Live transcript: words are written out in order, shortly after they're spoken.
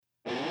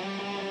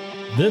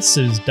This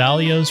is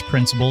Dalio's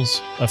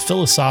Principles, a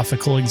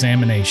philosophical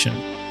examination.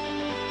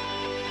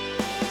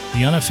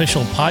 The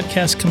unofficial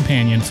podcast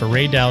companion for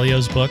Ray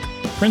Dalio's book,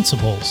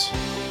 Principles.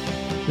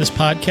 This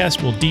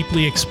podcast will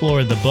deeply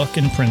explore the book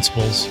and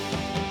principles.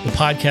 The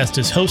podcast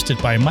is hosted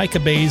by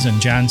Micah Bays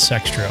and John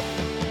Sextro.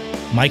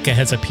 Micah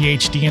has a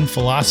PhD in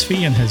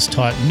philosophy and has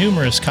taught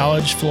numerous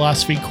college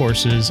philosophy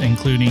courses,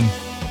 including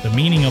The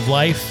Meaning of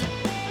Life,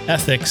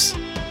 Ethics,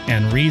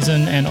 and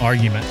Reason and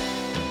Argument.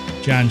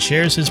 John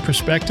shares his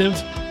perspective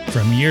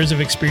from years of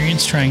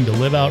experience trying to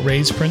live out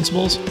Ray's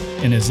principles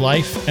in his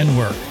life and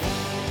work.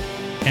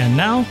 And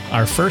now,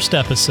 our first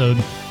episode,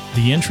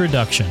 the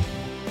introduction.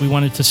 We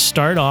wanted to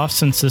start off,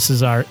 since this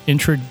is our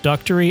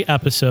introductory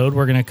episode,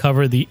 we're going to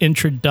cover the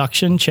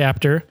introduction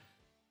chapter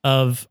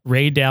of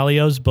Ray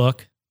Dalio's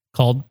book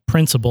called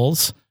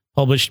Principles,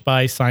 published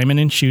by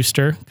Simon &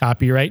 Schuster,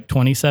 copyright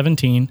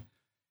 2017.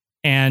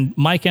 And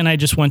Mike and I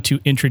just want to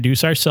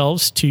introduce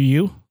ourselves to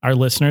you, our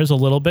listeners, a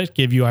little bit,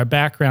 give you our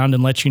background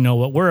and let you know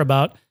what we're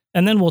about.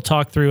 And then we'll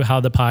talk through how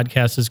the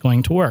podcast is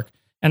going to work.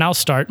 And I'll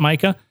start,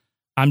 Micah.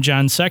 I'm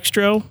John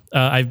Sextro.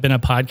 I've been a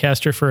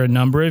podcaster for a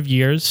number of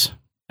years.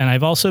 And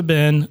I've also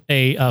been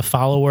a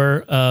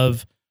follower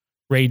of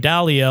Ray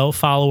Dalio,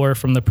 follower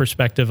from the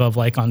perspective of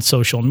like on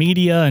social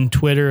media and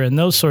Twitter and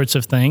those sorts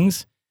of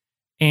things.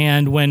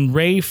 And when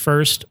Ray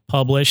first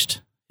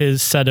published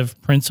his set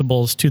of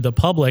principles to the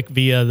public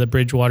via the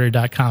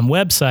Bridgewater.com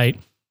website,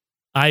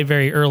 I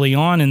very early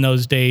on in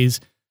those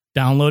days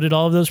downloaded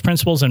all of those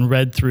principles and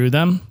read through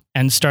them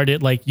and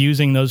started like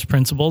using those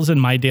principles in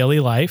my daily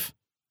life.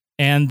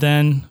 And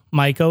then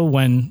Micah,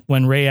 when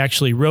Ray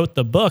actually wrote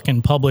the book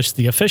and published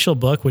the official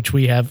book, which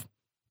we have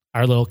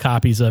our little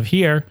copies of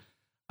here,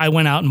 I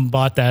went out and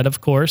bought that,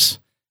 of course,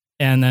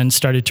 and then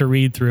started to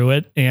read through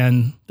it.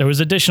 And there was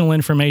additional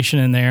information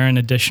in there and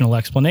additional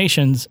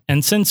explanations.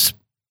 And since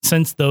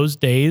those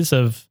days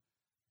of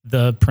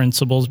the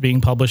principles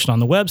being published on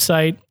the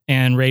website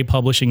and Ray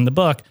publishing the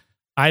book,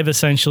 I've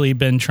essentially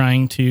been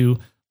trying to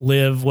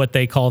live what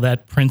they call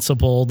that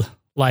principled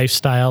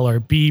lifestyle, or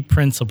be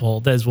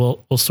principled, as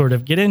we'll sort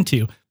of get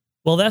into.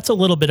 Well, that's a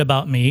little bit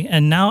about me.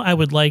 And now I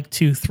would like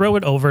to throw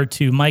it over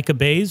to Micah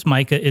Bays.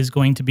 Micah is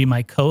going to be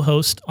my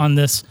co-host on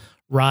this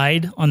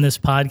ride, on this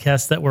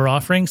podcast that we're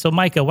offering. So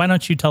Micah, why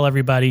don't you tell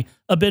everybody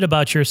a bit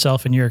about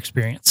yourself and your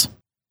experience?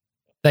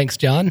 Thanks,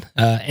 John.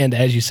 And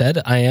as you said,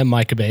 I am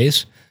Micah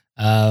Bays.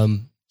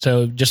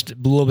 So just a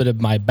little bit of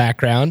my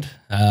background.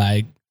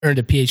 I earned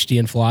a PhD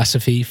in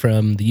philosophy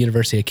from the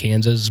University of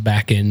Kansas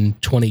back in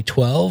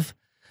 2012.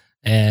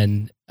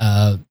 And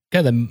kind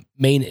of the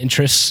main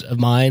interests of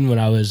mine when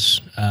I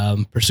was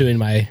pursuing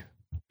my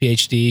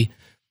PhD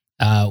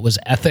was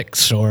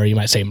ethics, or you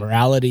might say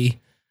morality,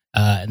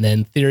 and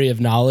then theory of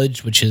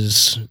knowledge, which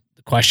is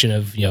the question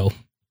of,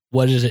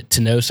 what is it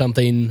to know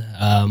something?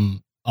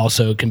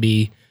 Also can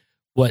be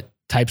what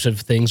types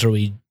of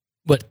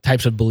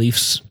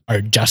beliefs are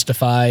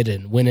justified,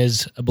 and when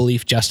is a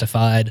belief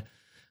justified?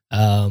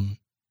 Then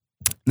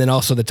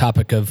also the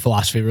topic of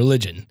philosophy of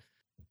religion.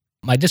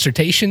 My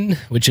dissertation,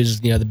 which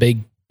is, the big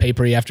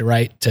paper you have to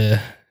write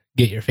to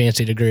get your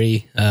fancy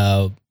degree,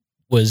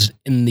 was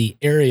in the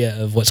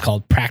area of what's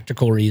called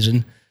practical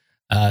reason.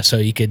 So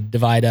you could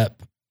divide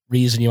up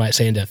reason, you might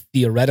say, into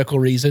theoretical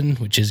reason,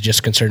 which is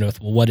just concerned with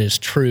what is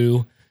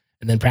true.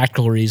 And then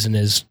practical reason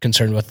is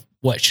concerned with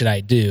what should I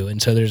do? And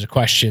so there's a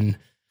question,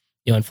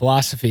 in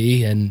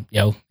philosophy and,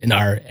 in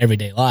our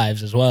everyday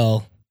lives as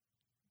well.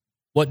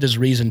 What does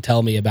reason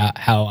tell me about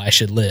how I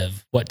should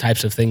live? What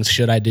types of things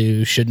should I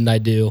do? Shouldn't I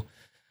do?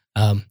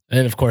 And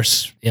of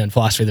course, in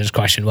philosophy, there's a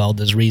question, well,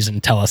 does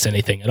reason tell us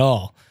anything at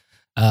all?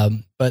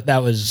 But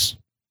that was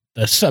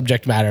the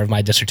subject matter of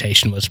my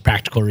dissertation, was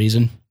practical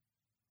reason.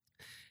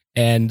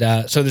 And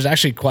so there's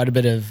actually quite a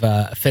bit of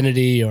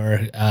affinity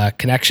or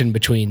connection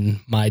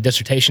between my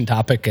dissertation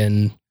topic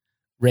and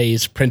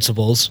Ray's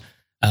principles.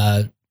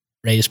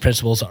 Ray's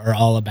principles are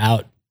all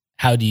about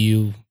how do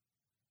you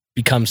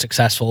become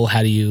successful?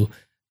 How do you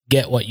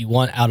get what you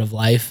want out of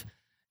life?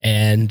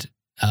 And,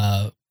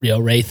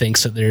 Ray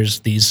thinks that there's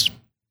these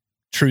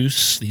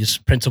truths, these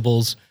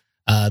principles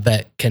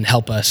that can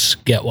help us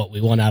get what we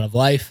want out of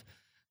life.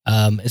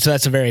 And so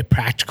that's a very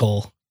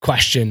practical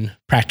question,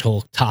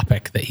 practical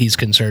topic that he's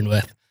concerned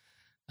with.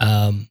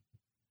 And,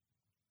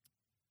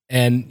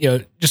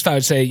 just I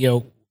would say,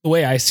 the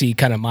way I see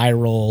kind of my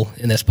role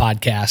in this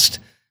podcast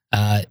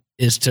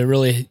is to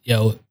really,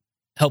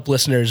 help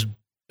listeners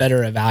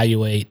better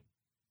evaluate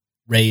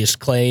Ray's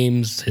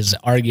claims, his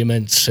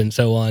arguments, and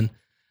so on.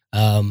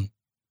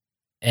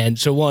 And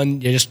so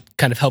one, you're just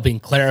kind of helping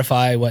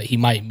clarify what he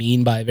might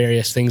mean by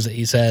various things that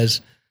he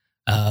says.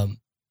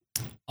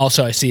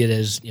 Also, I see it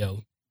as,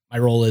 my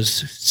role is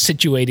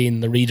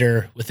situating the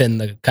reader within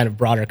the kind of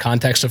broader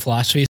context of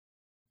philosophy.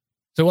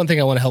 So one thing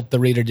I want to help the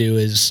reader do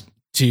is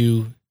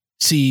to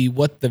see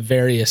what the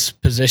various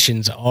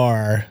positions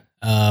are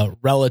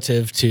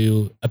relative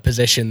to a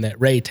position that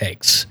Ray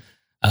takes.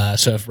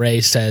 So if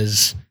Ray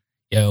says,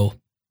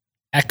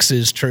 X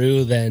is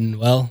true, then,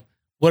 well,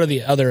 what are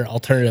the other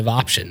alternative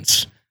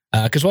options?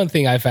 Because one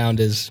thing I found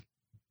is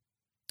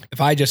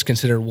if I just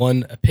consider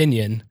one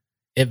opinion,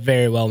 it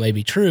very well may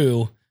be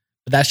true,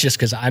 but that's just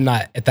because I'm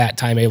not at that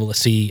time able to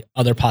see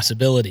other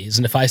possibilities.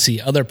 And if I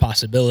see other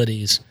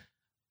possibilities,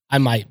 I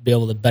might be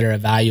able to better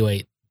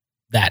evaluate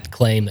that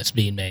claim that's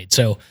being made.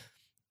 So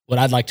what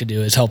I'd like to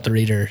do is help the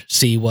reader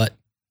see what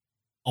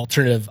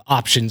alternative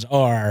options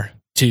are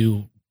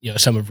to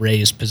some of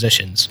Ray's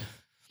positions.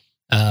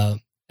 And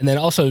then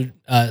also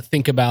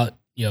think about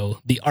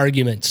the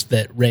arguments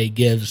that Ray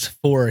gives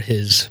for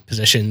his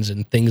positions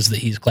and things that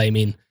he's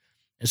claiming.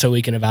 And so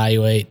we can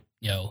evaluate,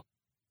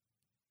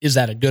 is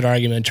that a good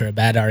argument or a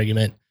bad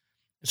argument?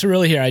 So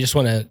really here, I just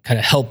want to kind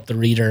of help the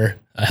reader,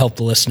 help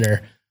the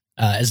listener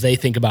as they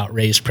think about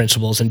Ray's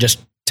principles, and just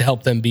to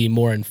help them be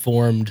more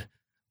informed,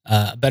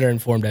 better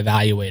informed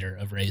evaluator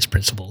of Ray's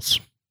principles.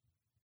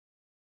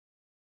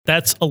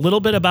 That's a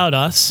little bit about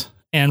us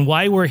and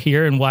why we're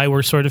here and why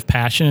we're sort of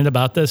passionate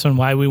about this and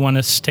why we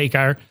want to take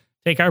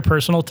our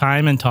personal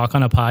time and talk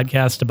on a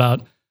podcast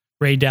about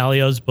Ray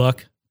Dalio's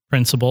book,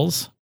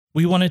 Principles.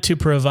 We wanted to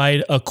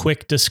provide a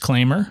quick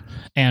disclaimer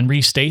and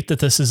restate that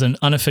this is an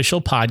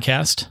unofficial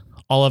podcast.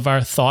 All of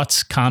our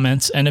thoughts,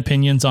 comments, and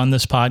opinions on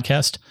this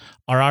podcast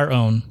are our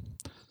own.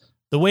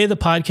 The way the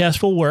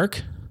podcast will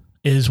work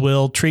is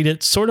we'll treat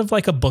it sort of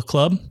like a book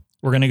club.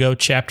 We're going to go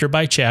chapter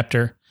by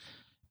chapter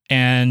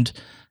and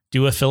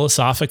do a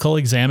philosophical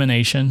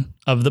examination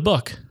of the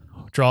book,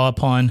 draw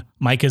upon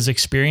Micah's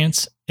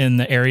experience in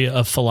the area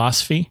of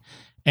philosophy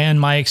and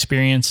my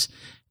experience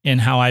in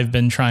how I've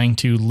been trying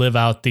to live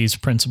out these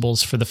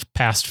principles for the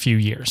past few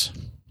years.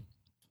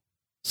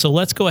 So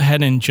let's go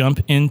ahead and jump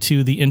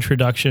into the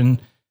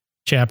introduction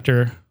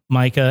chapter,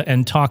 Micah,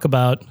 and talk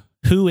about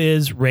who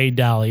is Ray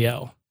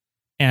Dalio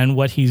and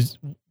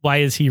why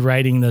is he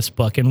writing this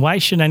book, and why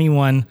should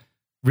anyone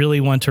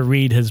really want to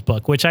read his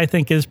book, which I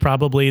think is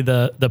probably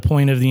the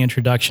point of the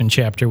introduction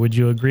chapter. Would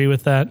you agree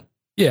with that?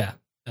 Yeah,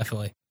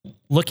 definitely.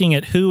 Looking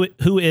at who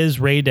is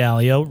Ray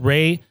Dalio.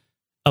 Ray,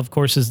 of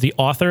course, is the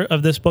author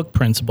of this book,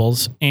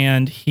 Principles,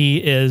 and he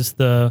is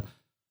the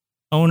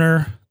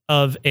owner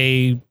of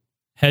a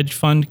hedge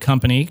fund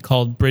company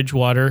called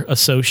Bridgewater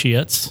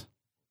Associates.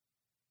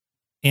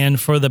 And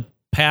for the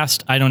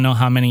past, I don't know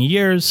how many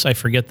years, I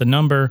forget the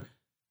number,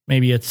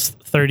 maybe it's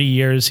 30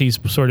 years, he's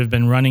sort of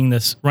been running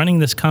this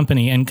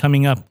company and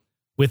coming up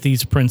with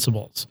these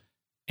principles.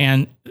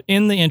 And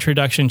in the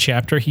introduction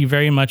chapter, he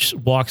very much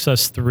walks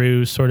us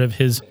through sort of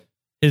his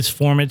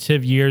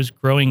formative years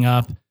growing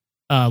up,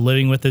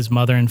 living with his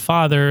mother and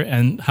father,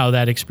 and how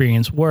that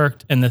experience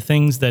worked, and the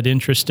things that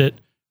interested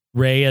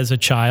Ray as a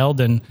child,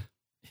 and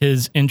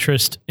his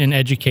interest in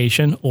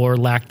education, or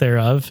lack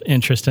thereof,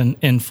 interest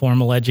in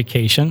formal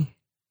education,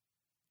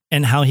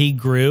 and how he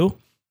grew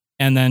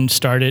and then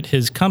started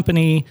his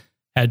company,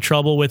 had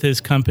trouble with his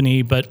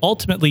company, but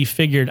ultimately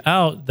figured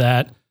out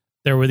that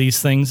there were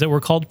these things that were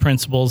called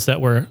principles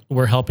that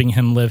were helping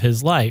him live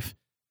his life.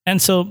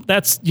 And so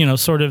that's,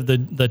 sort of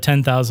the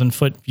 10,000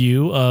 foot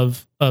view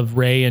of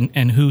Ray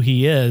and who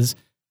he is.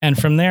 And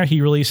from there,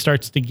 he really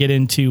starts to get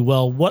into,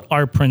 well, what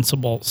are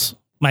principles?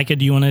 Micah,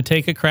 do you want to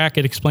take a crack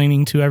at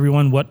explaining to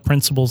everyone what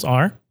principles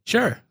are?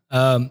 Sure.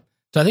 So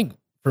I think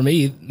for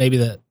me, maybe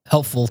the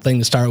helpful thing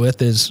to start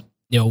with is,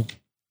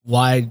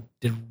 why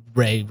did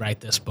Ray write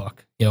this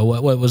book?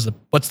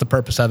 What's the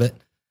purpose of it?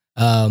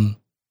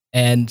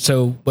 And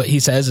so what he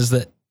says is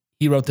that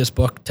he wrote this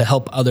book to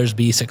help others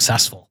be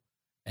successful.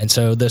 And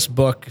so this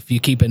book, if you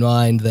keep in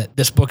mind that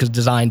this book is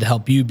designed to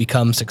help you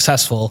become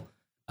successful.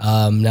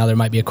 Now there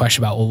might be a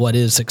question about, well, what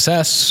is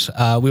success?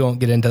 We won't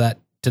get into that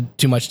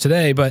too much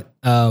today, but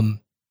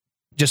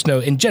just know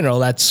in general,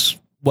 that's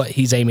what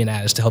he's aiming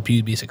at, is to help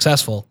you be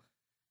successful.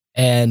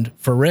 And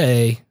for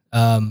Ray,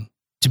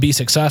 to be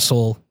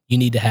successful, you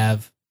need to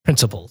have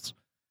principles.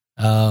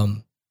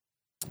 And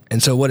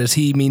so what does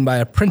he mean by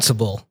a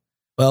principle?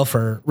 Well,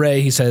 for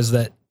Ray, he says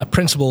that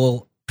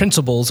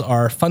principles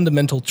are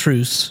fundamental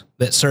truths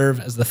that serve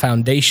as the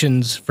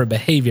foundations for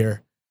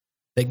behavior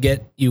that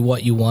get you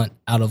what you want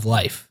out of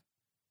life.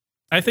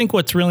 I think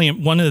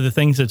one of the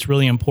things that's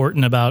really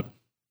important about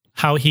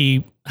how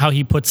he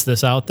puts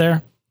this out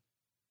there,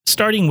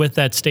 starting with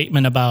that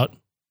statement about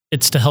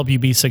it's to help you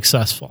be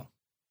successful.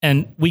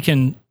 And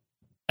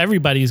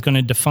everybody's going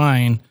to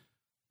define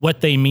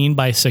what they mean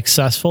by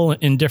successful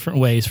in different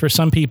ways. For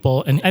some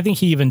people, and I think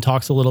he even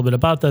talks a little bit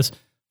about this,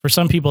 for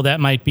some people that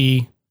might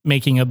be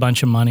making a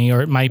bunch of money,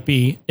 or it might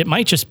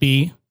just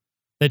be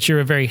that you're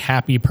a very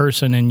happy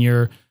person and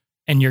you're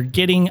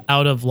getting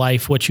out of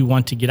life what you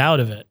want to get out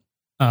of it.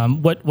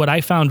 What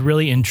I found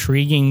really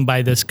intriguing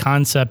by this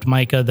concept,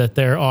 Micah, that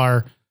there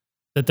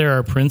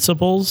are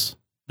principles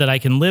that I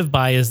can live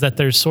by, is that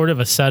there's sort of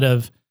a set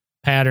of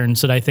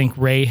patterns that I think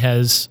Ray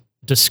has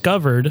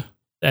discovered,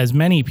 as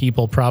many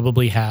people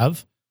probably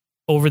have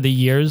over the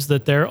years,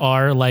 that there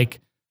are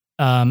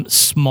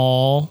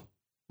small,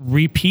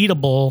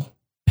 repeatable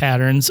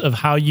patterns of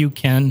how you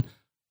can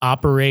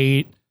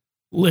operate,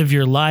 live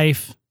your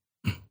life,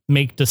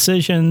 make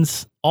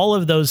decisions, all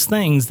of those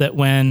things that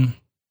when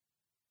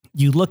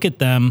you look at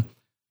them,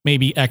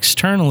 maybe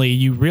externally,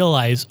 you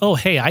realize, oh,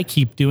 hey, I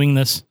keep doing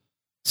this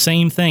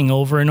same thing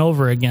over and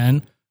over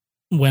again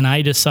when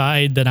I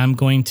decide that I'm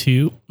going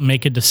to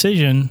make a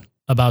decision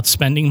about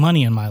spending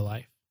money in my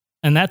life.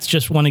 And that's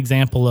just one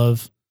example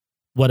of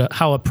what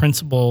a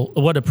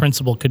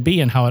principle could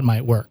be and how it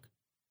might work.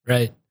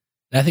 Right.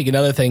 And I think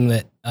another thing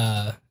that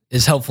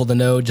is helpful to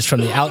know just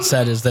from the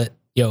outset is that,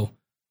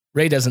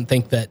 Ray doesn't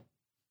think that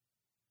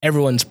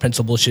everyone's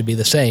principles should be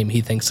the same.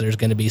 He thinks there's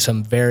going to be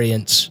some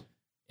variance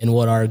in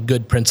what are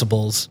good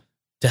principles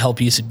to help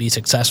you be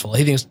successful.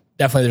 He thinks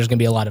definitely there's going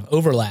to be a lot of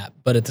overlap,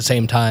 but at the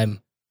same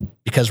time,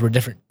 because we're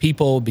different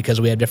people, because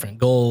we have different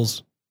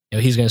goals,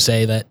 he's going to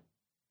say that,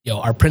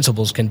 our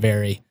principles can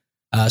vary.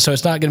 So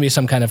it's not going to be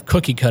some kind of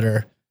cookie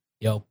cutter,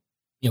 you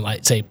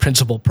might say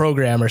principle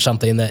program or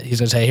something that he's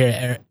going to say,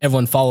 here,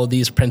 everyone follow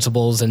these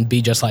principles and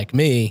be just like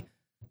me.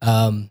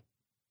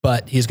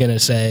 But he's going to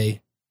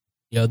say,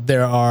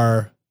 there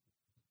are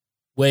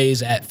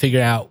ways at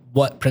figuring out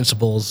what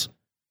principles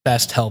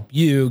best help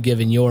you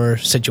given your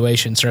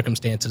situation,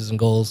 circumstances, and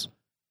goals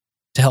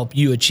to help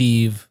you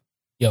achieve,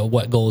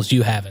 what goals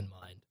you have in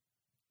mind.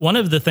 One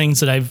of the things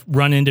that I've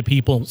run into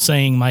people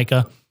saying,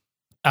 Micah,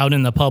 out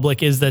in the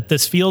public is that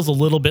this feels a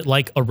little bit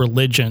like a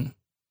religion.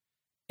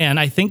 And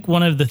I think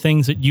one of the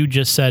things that you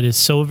just said is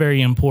so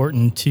very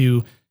important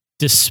to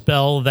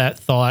dispel that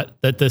thought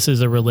that this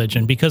is a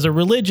religion, because a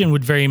religion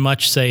would very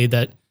much say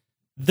that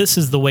this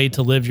is the way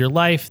to live your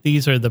life.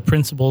 These are the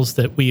principles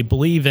that we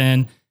believe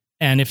in.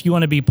 And if you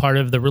want to be part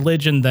of the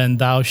religion, then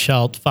thou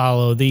shalt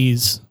follow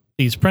these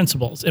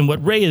principles. And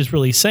what Ray is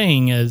really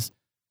saying is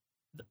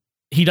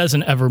he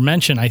doesn't ever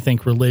mention, I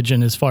think,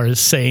 religion as far as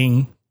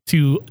saying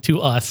to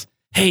us,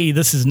 hey,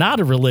 this is not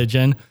a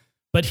religion,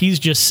 but he's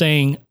just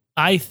saying,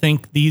 I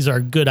think these are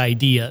good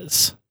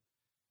ideas.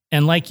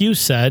 And like you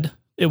said,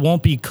 it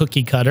won't be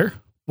cookie cutter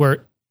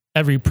where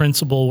every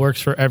principle works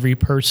for every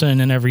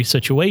person in every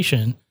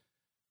situation,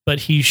 but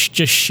he's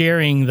just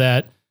sharing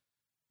that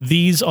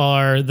these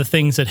are the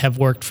things that have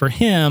worked for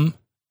him,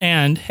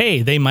 and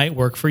hey, they might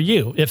work for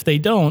you. If they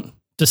don't,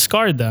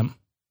 discard them,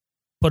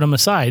 put them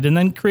aside, and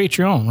then create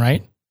your own,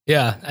 right?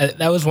 Yeah,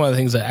 that was one of the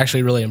things that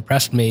actually really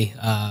impressed me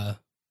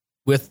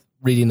with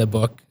reading the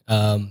book,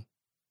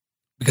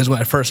 because when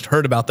I first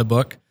heard about the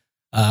book,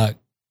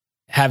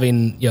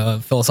 having a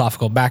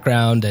philosophical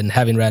background and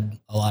having read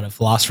a lot of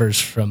philosophers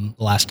from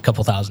the last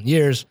couple thousand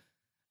years,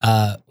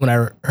 when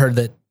I heard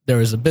that there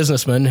was a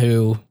businessman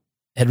who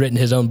had written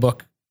his own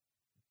book,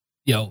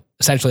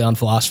 essentially on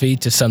philosophy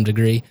to some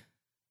degree,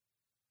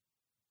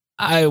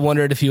 I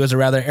wondered if he was a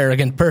rather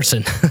arrogant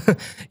person.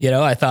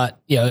 I thought,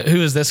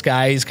 who is this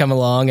guy? He's come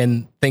along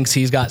and thinks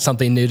he's got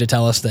something new to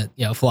tell us that,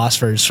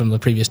 philosophers from the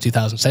previous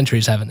 2,000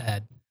 centuries haven't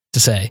had to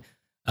say.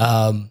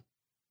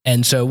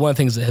 And so one of the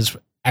things that has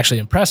actually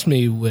impressed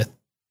me with,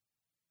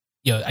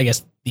 I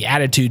guess the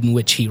attitude in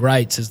which he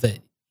writes is that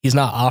he's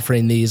not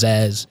offering these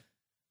as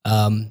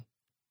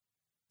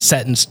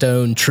set in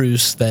stone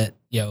truths that,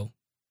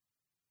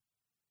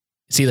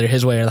 it's either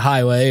his way or the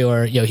highway,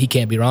 or, he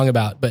can't be wrong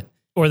about, but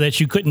or that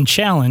you couldn't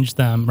challenge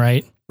them,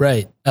 right?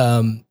 Right.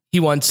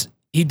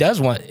 He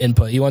does want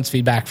input. He wants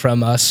feedback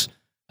from us.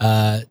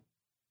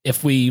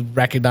 If we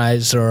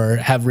recognize or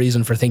have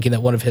reason for thinking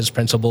that one of his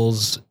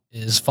principles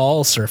is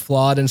false or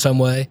flawed in some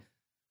way,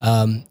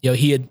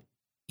 he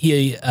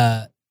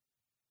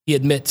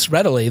admits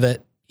readily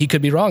that he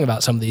could be wrong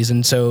about some of these,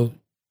 and so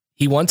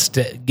he wants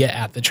to get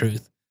at the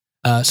truth.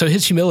 So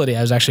his humility,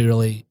 I was actually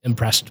really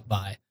impressed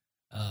by.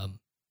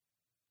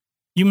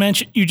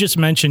 You just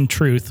mentioned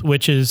truth,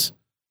 which is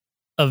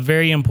a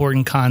very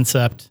important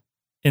concept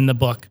in the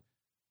book,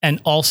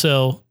 and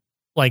also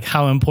like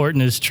how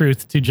important is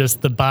truth to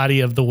just the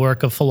body of the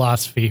work of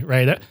philosophy,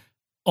 right?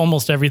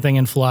 Almost everything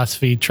in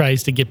philosophy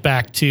tries to get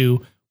back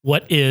to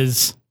what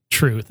is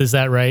truth. Is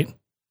that right?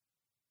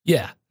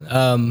 Yeah.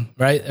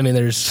 Right. I mean,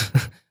 there's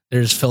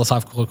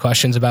philosophical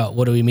questions about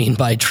what do we mean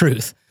by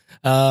truth.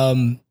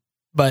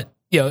 But,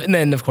 and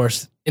then of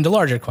course into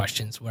larger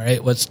questions,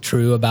 right? What's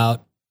true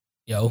about,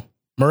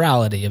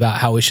 morality, about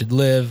how we should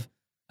live,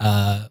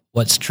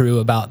 what's true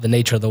about the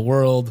nature of the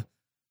world.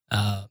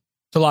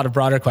 It's a lot of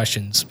broader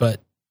questions, but,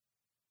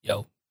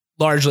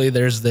 largely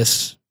there's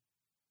this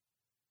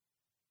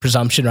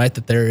presumption, right,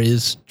 that there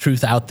is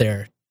truth out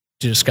there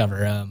to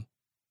discover.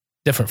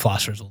 Different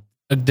philosophers will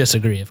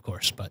disagree, of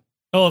course, but.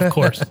 Oh, of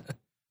course.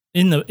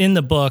 In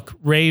the book,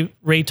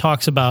 Ray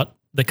talks about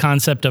the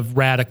concept of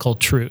radical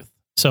truth.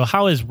 So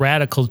how is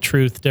radical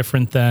truth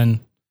different than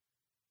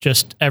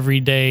just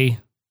everyday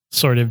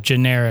sort of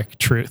generic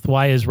truth?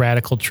 Why is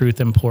radical truth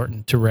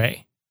important to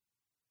Ray?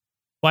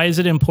 Why is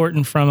it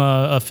important from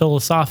a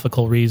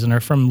philosophical reason or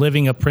from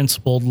living a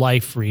principled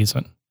life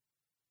reason?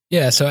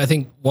 Yeah, so I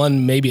think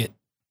one, maybe it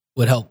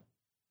would help,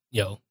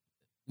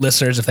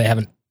 listeners if they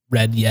haven't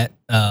read yet,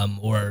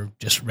 or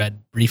just read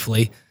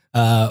briefly,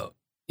 or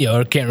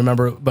can't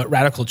remember, but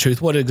radical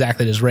truth, what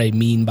exactly does Ray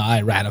mean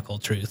by radical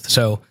truth?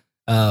 So,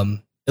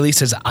 at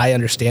least as I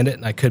understand it,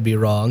 and I could be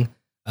wrong,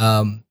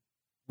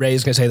 Ray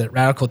is going to say that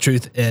radical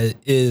truth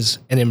is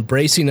an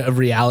embracing of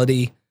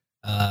reality,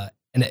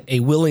 and a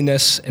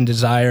willingness and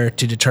desire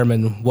to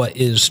determine what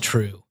is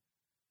true.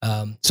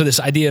 So this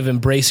idea of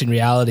embracing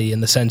reality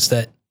in the sense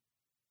that,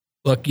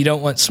 look, you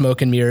don't want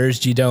smoke and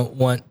mirrors. You don't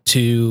want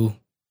to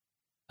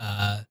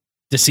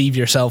deceive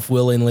yourself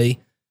willingly.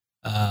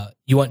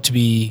 You want to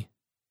be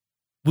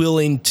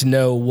willing to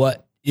know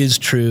what is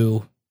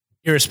true,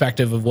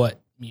 irrespective of what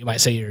you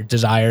might say your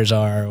desires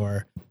are,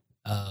 or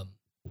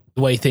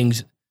the way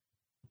things,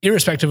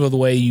 irrespective of the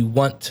way you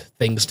want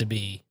things to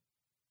be.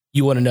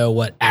 You want to know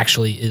what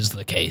actually is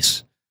the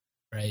case,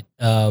 right?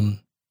 And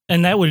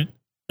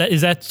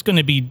that's going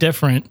to be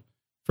different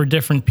for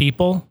different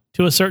people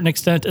to a certain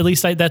extent. At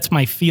least that's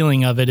my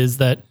feeling of it, is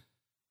that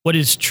what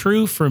is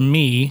true for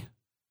me,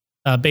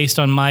 based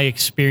on my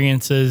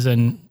experiences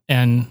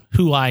and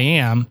who I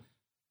am,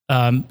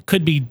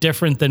 could be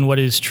different than what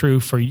is true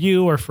for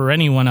you or for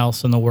anyone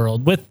else in the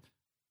world.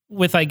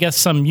 With I guess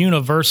some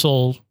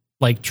universal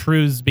like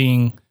truths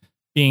being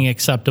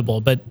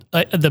acceptable, but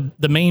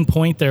the main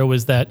point there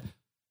was that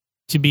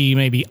to be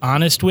maybe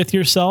honest with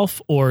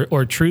yourself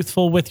or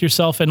truthful with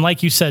yourself, and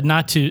like you said,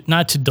 not to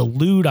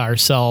delude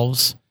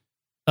ourselves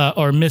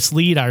or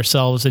mislead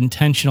ourselves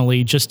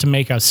intentionally just to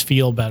make us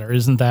feel better.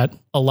 Isn't that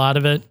a lot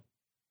of it?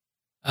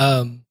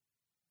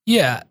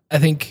 Yeah, I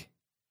think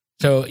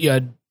so. Yeah,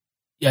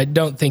 I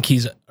don't think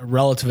he's a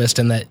relativist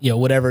in that,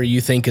 whatever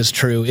you think is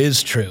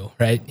true,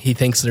 right? He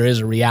thinks there is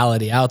a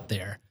reality out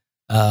there.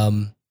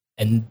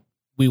 And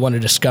we want to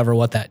discover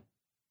what that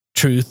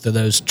truth or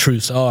those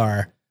truths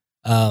are.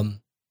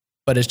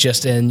 But it's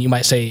just you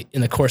might say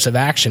in the course of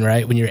action,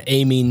 right? When you're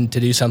aiming to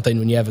do something,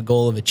 when you have a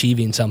goal of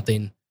achieving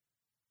something,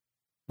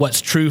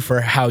 what's true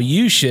for how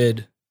you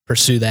should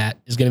pursue that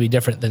is going to be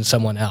different than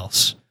someone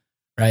else,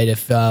 right?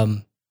 If,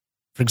 for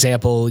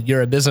example,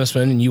 you're a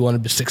businessman and you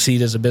want to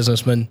succeed as a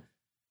businessman,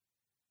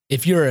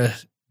 if you're a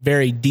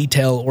very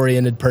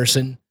detail-oriented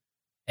person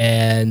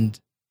and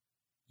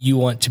you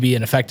want to be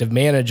an effective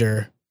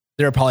manager,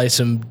 there are probably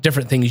some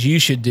different things you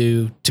should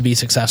do to be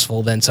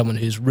successful than someone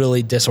who's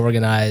really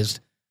disorganized.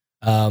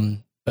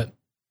 But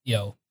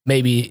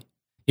maybe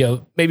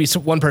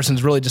one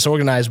person's really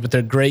disorganized, but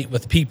they're great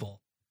with people.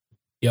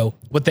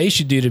 What they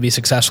should do to be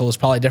successful is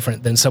probably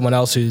different than someone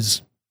else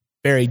who's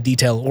very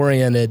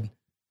detail-oriented,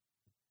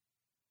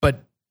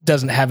 but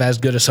doesn't have as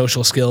good a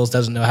social skills,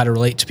 doesn't know how to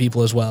relate to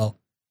people as well.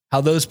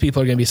 How those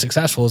people are going to be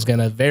successful is going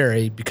to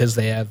vary because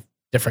they have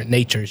different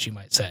natures, you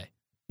might say.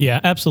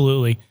 Yeah,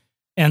 absolutely.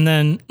 And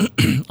then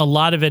a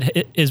lot of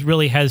it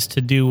really has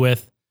to do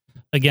with,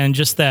 again,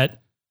 just that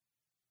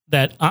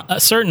a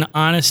certain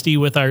honesty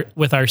with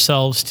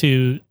ourselves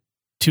to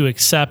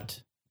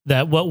accept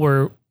that what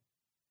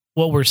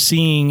we're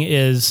seeing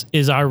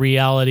is our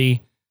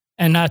reality,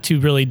 and not to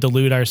really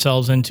delude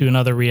ourselves into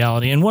another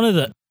reality. And one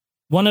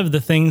of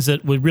the things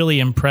that would really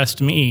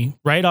impressed me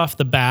right off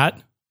the bat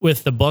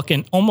with the book,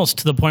 and almost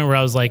to the point where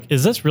I was like,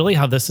 is this really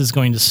how this is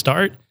going to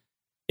start?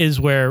 Is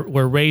where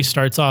Ray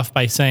starts off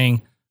by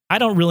saying, I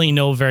don't really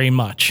know very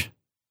much.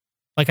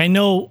 Like, I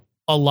know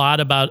a lot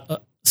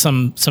about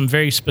some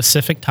very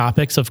specific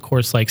topics, of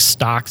course, like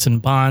stocks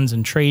and bonds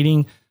and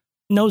trading,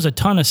 knows a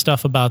ton of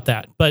stuff about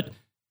that. But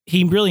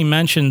he really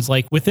mentions,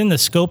 like, within the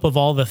scope of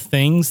all the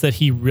things that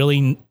he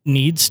really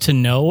needs to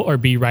know or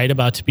be right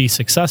about to be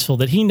successful,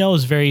 that he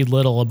knows very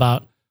little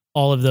about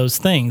all of those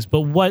things.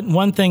 But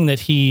one thing that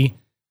he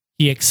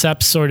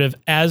accepts sort of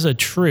as a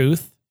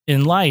truth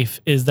in life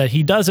is that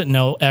he doesn't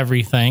know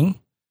everything,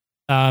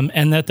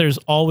 and that there's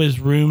always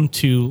room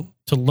to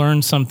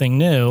learn something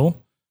new,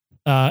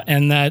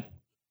 and that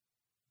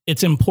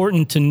it's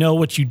important to know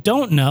what you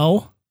don't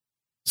know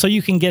so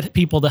you can get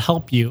people to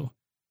help you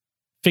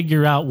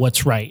figure out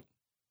what's right.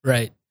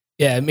 Right.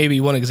 Yeah. Maybe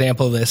one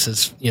example of this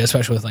is,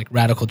 especially with like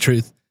radical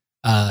truth.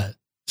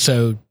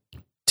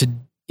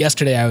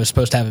 Yesterday I was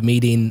supposed to have a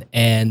meeting,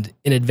 and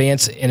in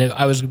advance, and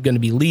I was going to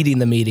be leading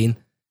the meeting.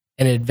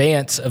 In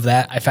advance of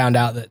that, I found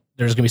out that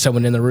there's going to be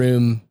someone in the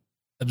room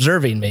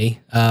observing me.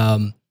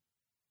 And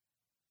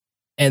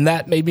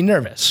that made me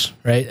nervous,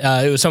 right?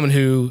 It was someone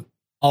who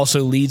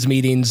also leads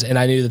meetings, and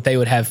I knew that they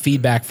would have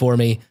feedback for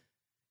me.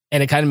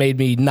 And it kind of made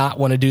me not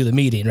want to do the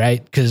meeting,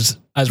 right? Because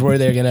I was worried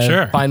they were going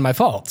to find my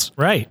faults.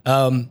 Right.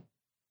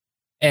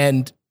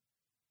 And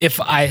if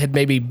I had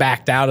maybe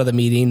backed out of the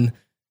meeting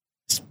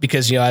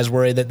because, I was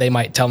worried that they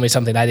might tell me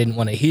something I didn't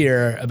want to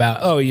hear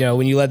about,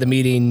 when you led the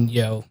meeting,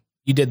 you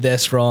did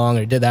this wrong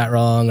or did that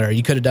wrong, or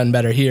you could have done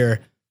better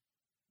here.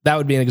 That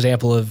would be an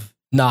example of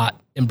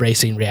not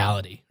embracing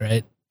reality,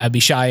 right? I'd be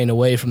shying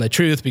away from the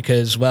truth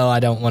because, I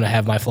don't want to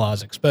have my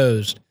flaws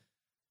exposed.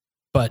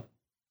 But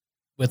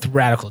with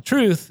radical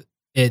truth,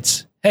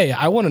 it's, hey,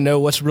 I want to know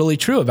what's really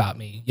true about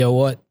me.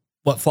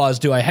 What flaws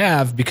do I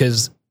have?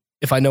 Because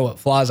if I know what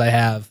flaws I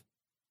have,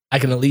 I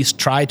can at least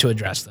try to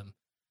address them.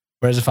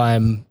 Whereas if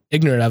I'm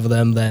ignorant of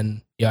them,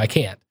 then I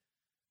can't.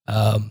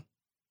 And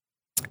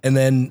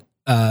then,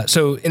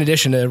 so in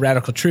addition to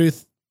radical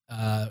truth,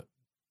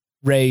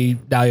 Ray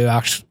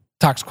Dalio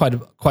talks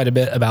quite a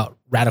bit about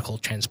radical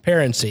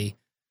transparency.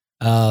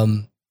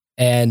 And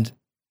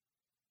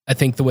I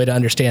think the way to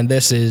understand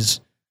this is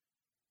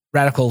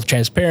radical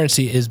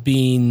transparency is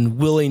being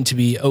willing to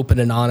be open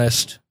and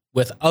honest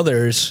with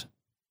others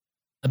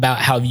about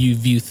how you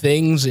view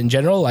things in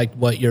general, like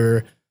what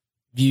your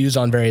views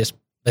on various,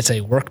 let's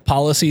say, work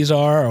policies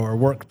are or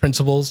work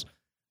principles.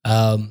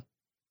 It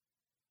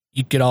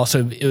would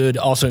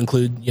also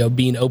include,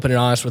 being open and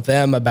honest with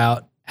them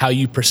about how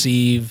you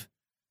perceive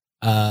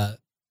their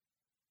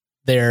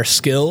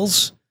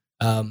skills.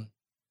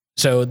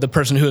 So the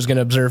person who is going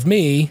to observe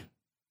me,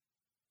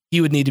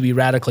 he would need to be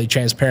radically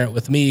transparent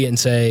with me and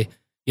say,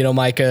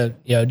 Micah,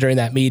 during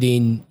that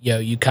meeting,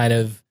 you kind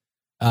of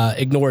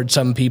ignored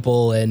some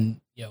people and,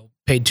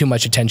 paid too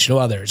much attention to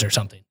others or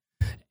something.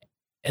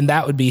 And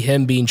that would be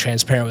him being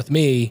transparent with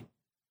me.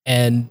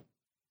 And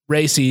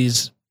Ray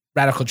sees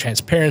radical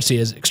transparency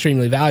as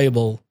extremely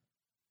valuable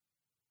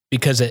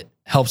because it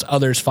helps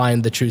others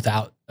find the truth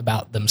out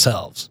about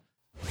themselves.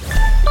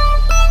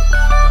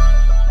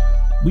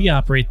 We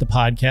operate the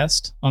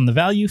podcast on the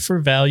value for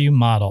value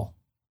model.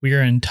 We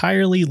are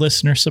entirely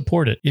listener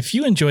supported. If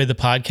you enjoy the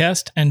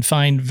podcast and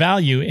find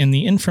value in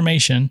the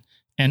information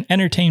and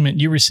entertainment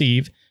you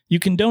receive, you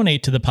can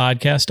donate to the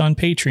podcast on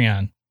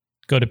Patreon.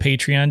 Go to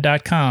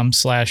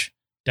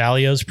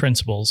patreon.com/Dalio's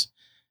Principles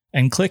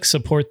and click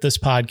support this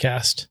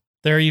podcast.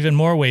 There are even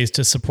more ways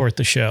to support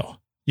the show.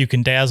 You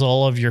can dazzle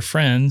all of your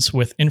friends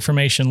with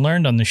information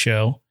learned on the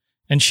show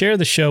and share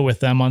the show with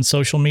them on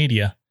social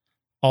media.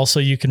 Also,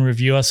 you can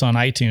review us on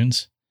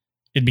iTunes.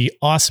 It'd be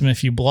awesome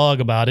if you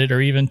blog about it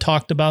or even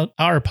talked about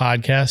our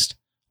podcast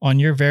on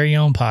your very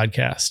own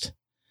podcast.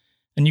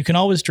 And you can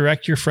always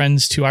direct your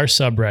friends to our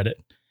subreddit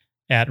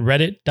at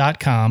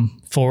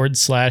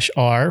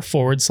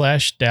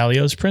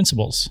reddit.com/r/Dalio's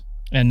Principles.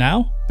 And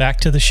now,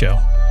 back to the show.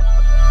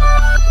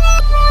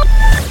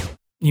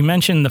 You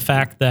mentioned the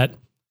fact that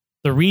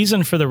the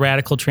reason for the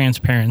radical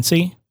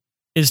transparency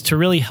is to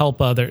really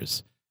help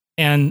others.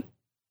 And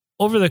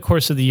over the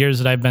course of the years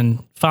that I've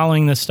been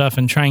following this stuff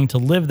and trying to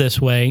live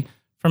this way,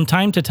 from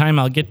time to time,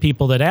 I'll get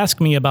people that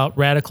ask me about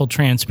radical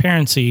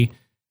transparency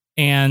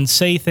and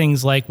say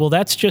things like, well,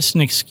 that's just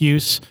an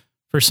excuse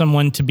for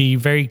someone to be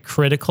very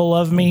critical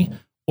of me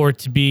or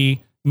to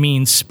be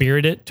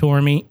mean-spirited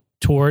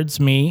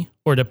towards me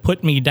or to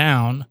put me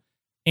down.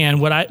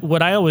 And what I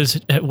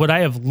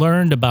have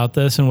learned about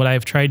this and what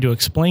I've tried to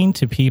explain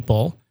to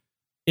people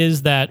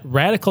is that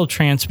radical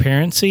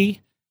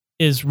transparency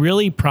is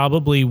really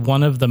probably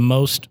one of the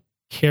most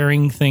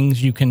caring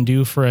things you can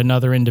do for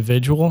another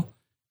individual,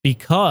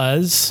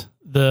 because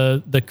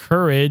the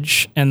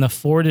courage and the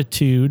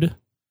fortitude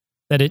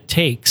that it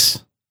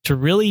takes to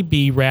really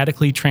be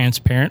radically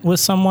transparent with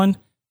someone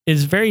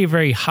is very,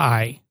 very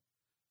high.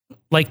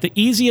 Like, the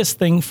easiest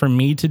thing for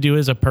me to do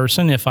as a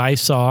person, if I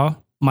saw,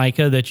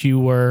 Micah, that there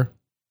were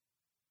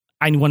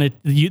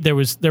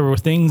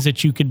things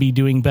that you could be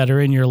doing better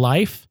in your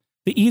life,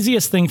 the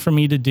easiest thing for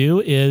me to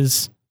do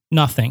is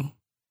nothing.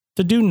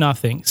 To do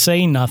nothing,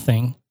 say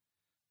nothing.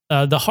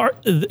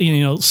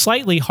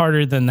 Slightly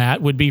harder than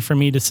that would be for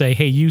me to say,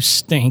 "Hey, you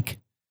stink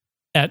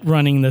at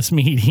running this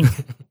meeting."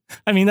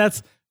 I mean,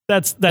 that's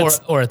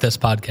or at this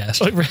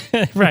podcast.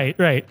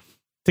 Right.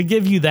 To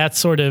give you that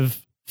sort of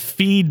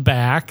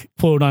feedback,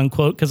 quote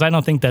unquote, because I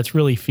don't think that's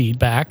really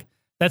feedback.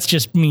 That's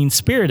just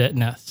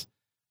mean-spiritedness.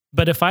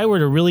 But if I were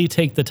to really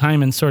take the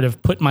time and sort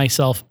of put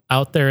myself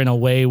out there in a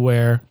way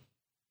where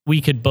we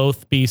could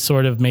both be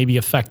sort of maybe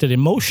affected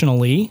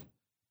emotionally,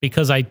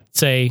 because I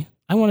say,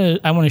 I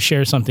want to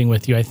share something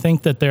with you. I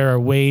think that there are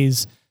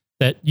ways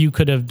that you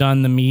could have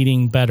done the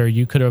meeting better.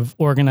 You could have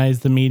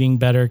organized the meeting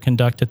better,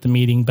 conducted the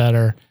meeting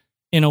better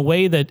in a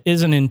way that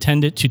isn't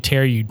intended to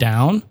tear you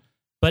down,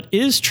 but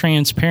is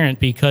transparent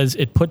because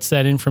it puts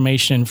that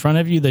information in front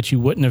of you that you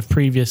wouldn't have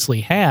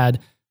previously had.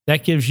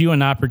 That gives you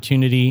an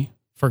opportunity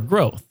for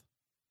growth.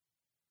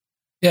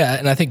 Yeah,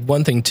 and I think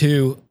one thing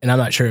too, and I'm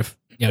not sure if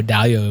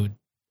Dalio would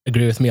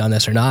agree with me on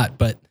this or not,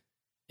 but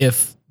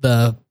if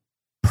the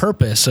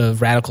purpose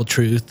of radical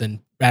truth and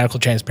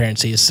radical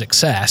transparency is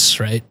success,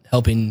 right?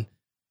 Helping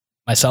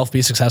myself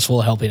be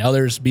successful, helping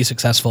others be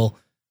successful,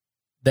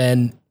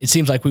 then it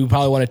seems like we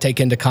probably want to take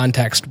into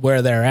context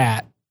where they're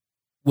at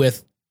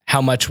with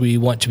how much we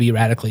want to be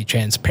radically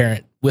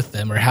transparent with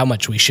them, or how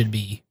much we should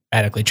be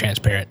radically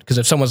transparent. Because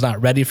if someone's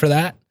not ready for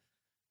that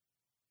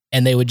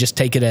and they would just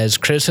take it as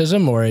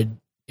criticism, or it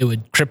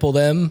would cripple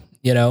them,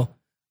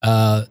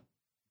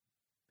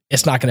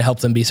 it's not going to help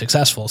them be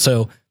successful.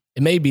 So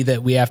it may be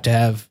that we have to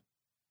have,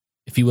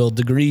 if you will,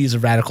 degrees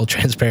of radical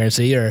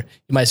transparency, or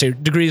you might say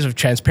degrees of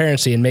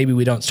transparency, and maybe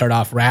we don't start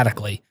off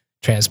radically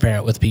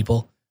transparent with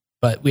people,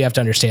 but we have to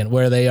understand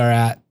where they are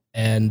at.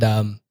 And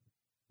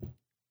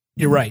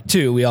you're right,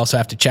 too. We also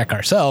have to check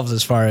ourselves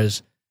as far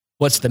as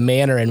what's the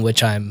manner in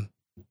which I'm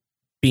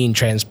being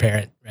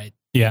transparent, right?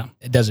 Yeah.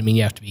 It doesn't mean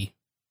you have to be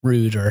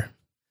rude or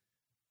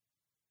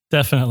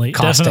Definitely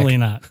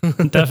not.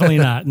 Definitely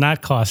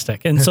not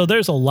caustic. And so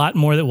there's a lot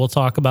more that we'll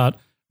talk about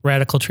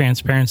radical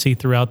transparency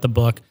throughout the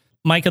book.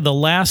 Micah, the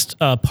last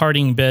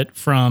parting bit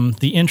from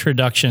the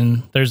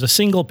introduction, there's a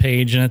single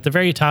page, and at the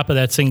very top of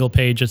that single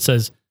page, it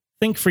says,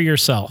 "Think for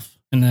yourself."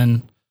 And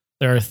then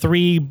there are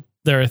three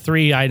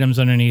items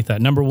underneath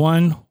that. Number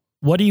 1,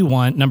 what do you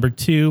want? Number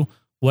 2,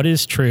 what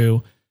is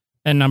true?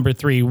 And number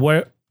 3,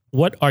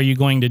 what are you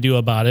going to do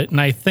about it?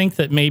 And I think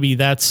that maybe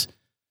that's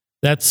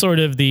sort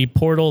of the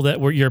portal that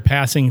you're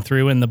passing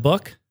through in the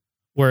book,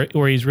 where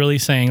he's really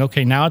saying,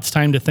 okay, now it's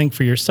time to think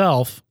for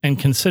yourself and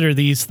consider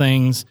these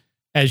things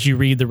as you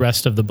read the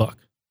rest of the book.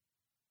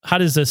 How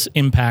does this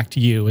impact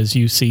you as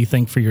you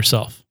think for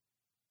yourself?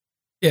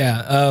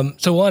 Yeah.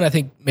 So one, I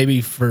think maybe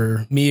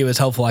for me, it was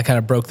helpful. I kind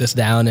of broke this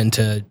down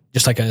into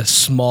just like a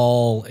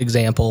small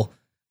example,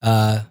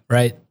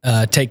 right?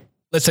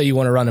 Let's say you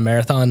want to run a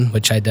marathon,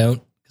 which I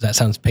don't, because that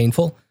sounds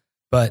painful.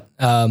 But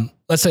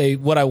let's say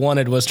what I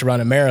wanted was to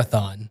run a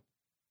marathon.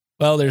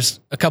 Well, there's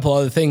a couple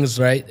other things,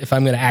 right? If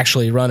I'm going to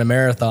actually run a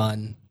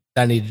marathon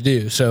that I need to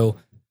do. So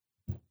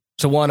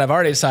one, I've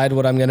already decided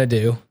what I'm going to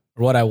do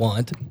or what I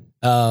want.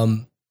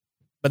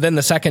 But then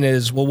the second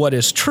is, well, what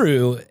is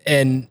true?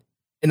 And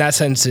in that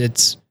sense,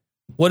 it's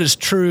what is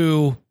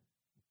true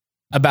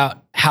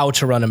about how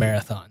to run a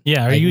marathon.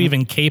 Yeah. Are you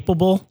even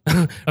capable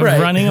of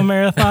running a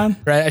marathon?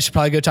 Right. I should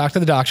probably go talk to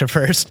the doctor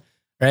first,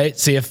 right?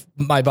 See if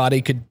my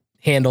body could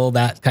handle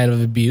that kind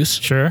of abuse.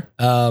 Sure.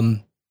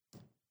 And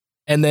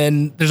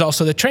then there's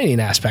also the training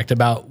aspect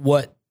about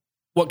what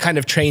kind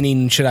of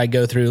training should I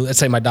go through? Let's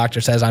say my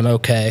doctor says I'm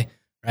okay,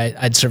 right?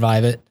 I'd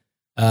survive it.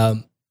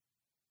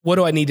 What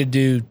do I need to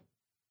do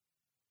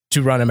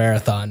to run a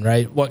marathon,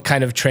 right? What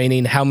kind of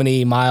training, how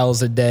many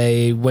miles a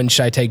day, when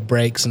should I take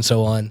breaks and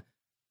so on?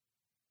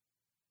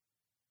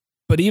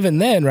 But even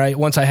then, right,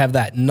 once I have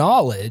that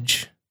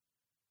knowledge,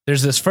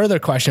 there's this further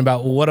question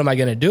about, well, what am I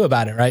going to do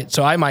about it, right?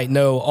 So I might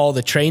know all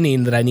the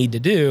training that I need to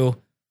do,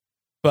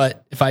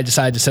 but if I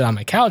decide to sit on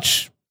my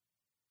couch,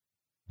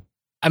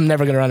 I'm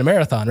never going to run a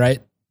marathon,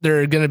 right?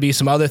 There are going to be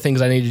some other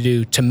things I need to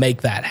do to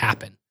make that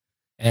happen.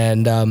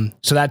 And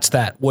so that's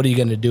that, what are you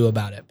going to do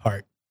about it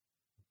part.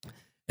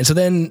 And so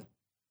then,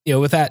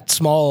 with that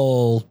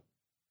small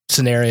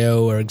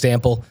scenario or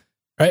example,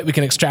 right, we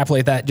can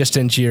extrapolate that just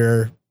into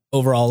your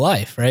overall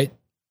life, right?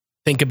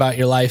 Think about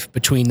your life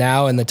between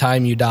now and the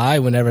time you die,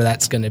 whenever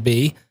that's going to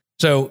be.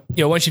 So,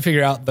 once you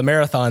figure out the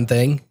marathon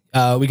thing,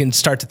 we can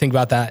start to think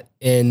about that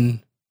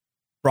in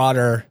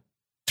broader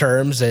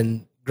terms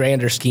and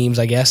grander schemes,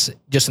 I guess,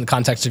 just in the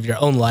context of your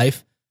own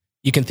life.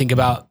 You can think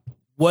about,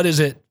 what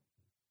is it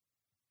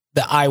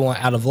that I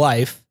want out of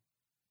life?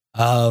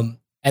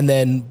 And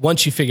then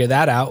once you figure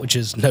that out, which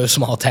is no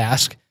small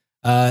task.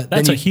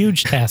 That's a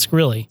huge task,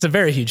 really. It's a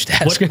very huge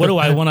task. What do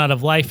I want out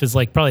of life is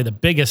like probably the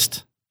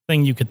biggest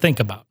thing you could think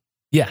about.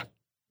 Yeah,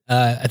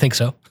 I think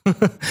so.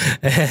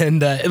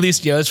 And at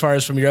least, as far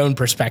as from your own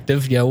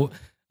perspective,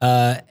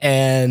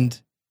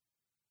 and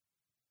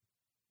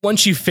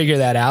once you figure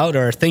that out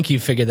or think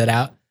you figured that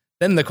out,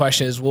 then the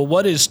question is, well,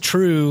 what is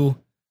true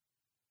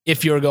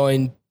if you're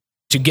going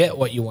to get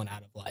what you want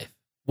out of life?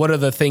 What are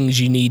the things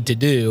you need to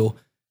do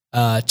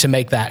to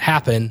make that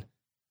happen?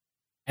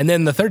 And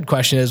then the third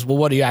question is, well,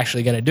 what are you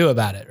actually going to do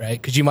about it,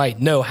 right? Because you might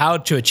know how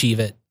to achieve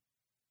it,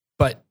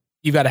 but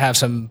you've got to have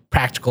some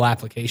practical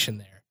application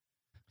there.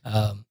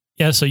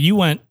 Yeah. So you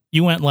went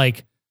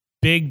like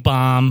big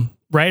bomb,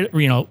 right?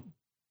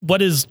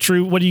 What is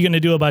true? What are you going to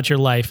do about your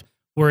life?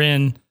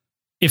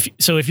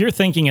 If you're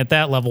thinking at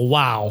that level,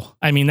 wow.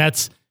 I mean,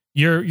 that's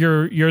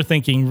you're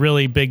thinking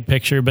really big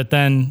picture. But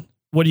then,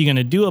 what are you going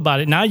to do about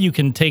it? Now you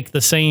can take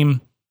those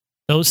same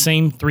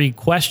three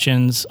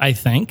questions, I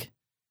think,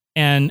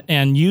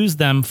 and use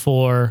them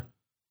for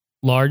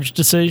large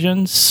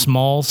decisions,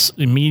 small,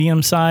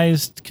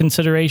 medium-sized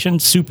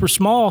considerations, super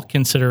small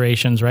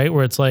considerations, right?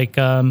 Where it's like,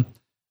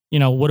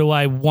 what do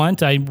I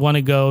want? I want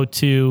to go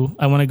to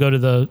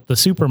the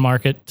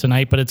supermarket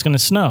tonight, but it's going to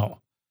snow.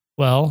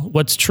 Well,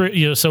 what's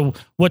true? So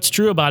what's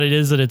true about it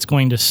is that it's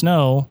going to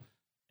snow.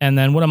 And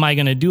then what am I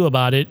going to do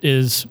about it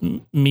is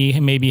me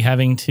maybe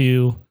having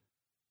to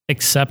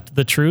accept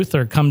the truth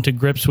or come to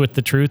grips with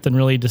the truth and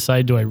really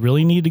decide, do I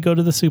really need to go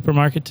to the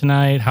supermarket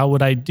tonight? How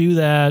would I do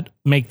that?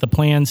 Make the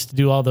plans to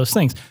do all those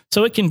things.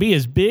 So it can be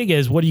as big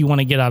as what do you want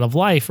to get out of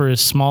life, or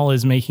as small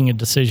as making a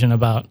decision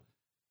about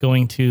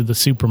going to the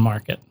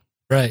supermarket.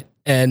 Right.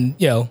 And,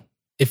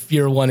 if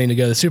you're wanting to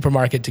go to the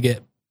supermarket to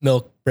get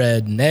milk,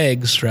 bread, and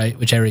eggs, right,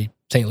 which every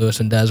St.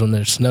 Louisan does when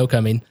there's snow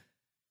coming,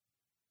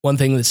 one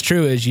thing that's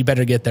true is you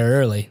better get there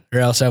early, or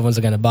else everyone's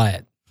going to buy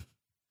it.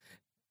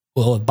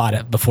 Well, it bought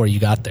it before you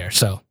got there.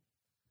 So,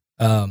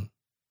 a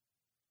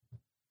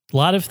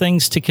lot of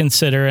things to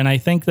consider. And I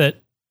feel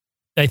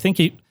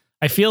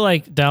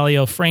like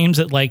Dalio frames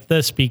it like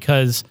this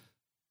because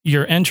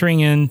you're entering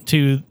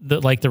into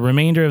the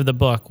remainder of the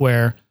book,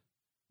 where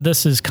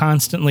this is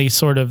constantly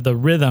sort of the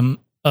rhythm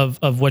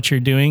of what you're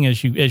doing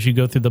as you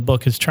go through the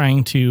book, is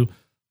trying to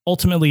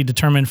ultimately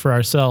determine for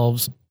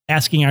ourselves,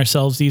 asking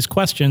ourselves these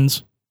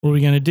questions: what are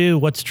we going to do?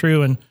 What's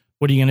true? And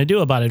what are you going to do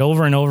about it,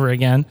 over and over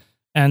again?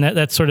 And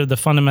that's sort of the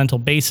fundamental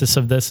basis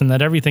of this, and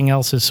that everything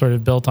else is sort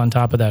of built on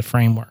top of that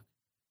framework.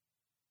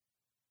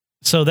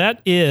 So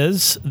that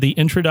is the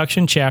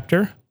introduction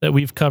chapter that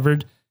we've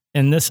covered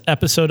in this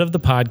episode of the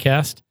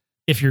podcast.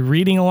 If you're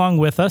reading along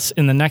with us,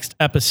 in the next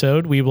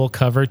episode, we will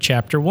cover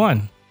chapter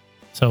 1.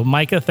 So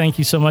Micah, thank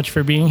you so much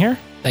for being here.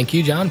 Thank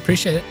you, John.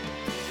 Appreciate it.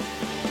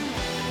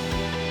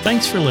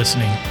 Thanks for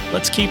listening.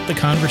 Let's keep the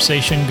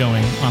conversation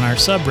going on our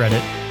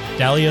subreddit,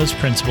 Dalio's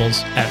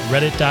Principles, at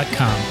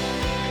reddit.com.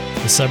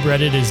 The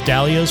subreddit is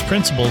Dalio's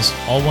Principles,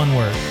 all one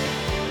word.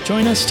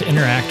 Join us to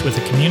interact with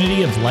a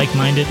community of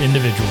like-minded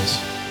individuals.